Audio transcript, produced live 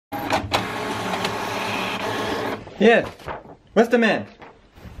Yeah. Where's the man?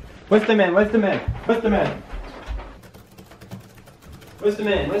 Where's the man? Where's the man? Where's the man? Where's the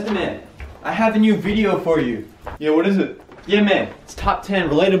man? Where's the man? I have a new video for you. Yeah, what is it? Yeah, man. It's top 10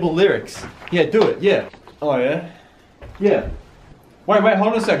 relatable lyrics. Yeah, do it. Yeah. Oh, yeah? Yeah. Wait,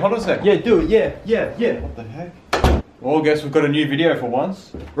 hold on a sec. Hold on a sec. Yeah, do it. Yeah. What the heck? Well, I guess we've got a new video for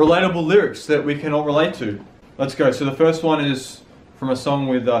once. Relatable lyrics that we can all relate to. Let's go. So the first one is from a song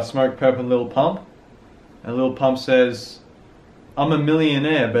with smokepurpp and Lil Pump. And Lil Pump says, I'm a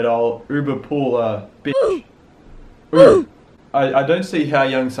millionaire, but I'll Uber pool a bitch. Ooh. I don't see how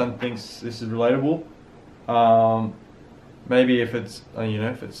Young Son thinks this is relatable. Maybe if it's,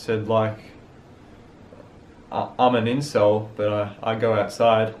 if it's said like, I'm an incel, but I go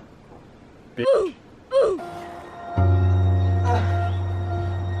outside. Bitch.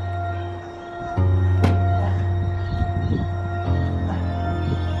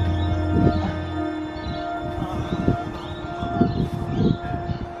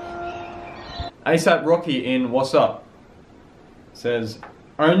 ASAP Rocky in Wassup says,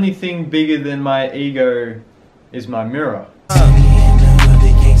 only thing bigger than my ego is my mirror.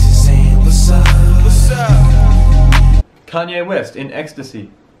 Kanye West in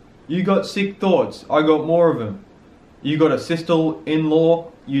Ecstasy. You got sick thoughts, I got more of them. You got a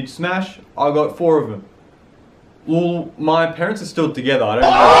sister-in-law you'd smash, I got 4 of them. Well, my parents are still together.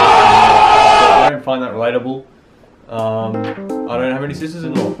 I don't find that relatable. I don't have any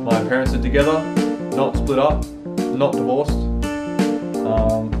sisters-in-law. My parents are together, not split up, not divorced.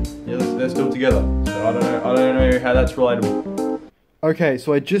 Yeah, they're still together. So I don't know how that's relatable. Okay,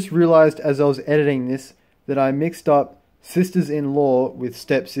 so I just realized as I was editing this that I mixed up sisters-in-law with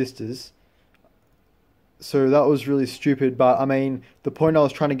stepsisters. So that was really stupid, but I mean, the point I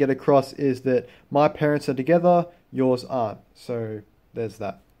was trying to get across is that my parents are together, yours aren't. So there's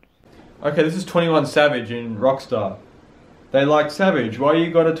that. Okay, this is 21 Savage in Rockstar. They like, Savage, why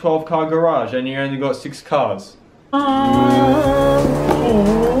you got a 12-car garage and you only got 6 cars? Haha!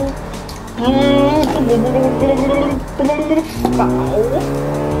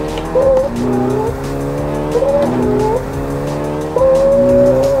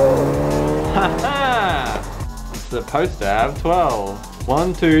 It's supposed to have 12.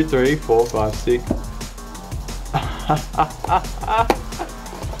 1, 2, 3, 4, 5, 6.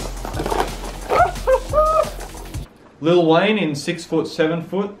 Lil Wayne in 6 foot, 7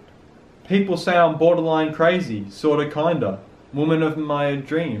 foot. People say I'm borderline crazy, sorta kinda. Woman of my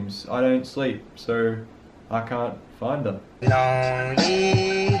dreams, I don't sleep, so I can't find her.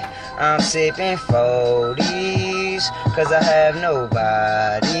 Lonely, I'm sipping 40s, cause I have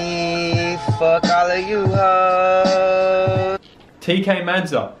nobody. Fuck all of you hoes. tkay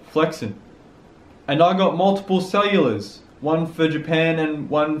maidza, flexin. And I got multiple cellulars. One for Japan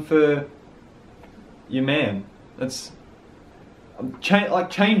and one for your man. That's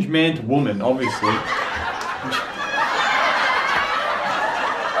change man to woman, obviously.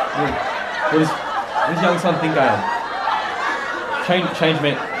 What does Young Son think I am? Change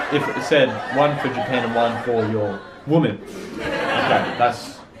man. If it said one for Japan and one for your woman. Okay,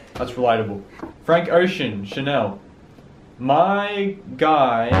 that's relatable. Frank Ocean, Chanel. My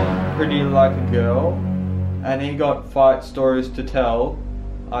guy pretty like a girl, and he got fight stories to tell.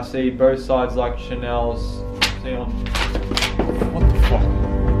 I see both sides like Chanel's. What the fuck?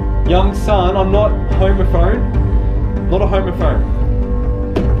 Young Son, I'm not homophobe. Not a homophobe.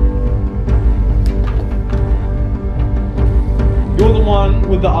 You're the one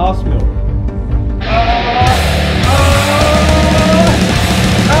with the arse milk.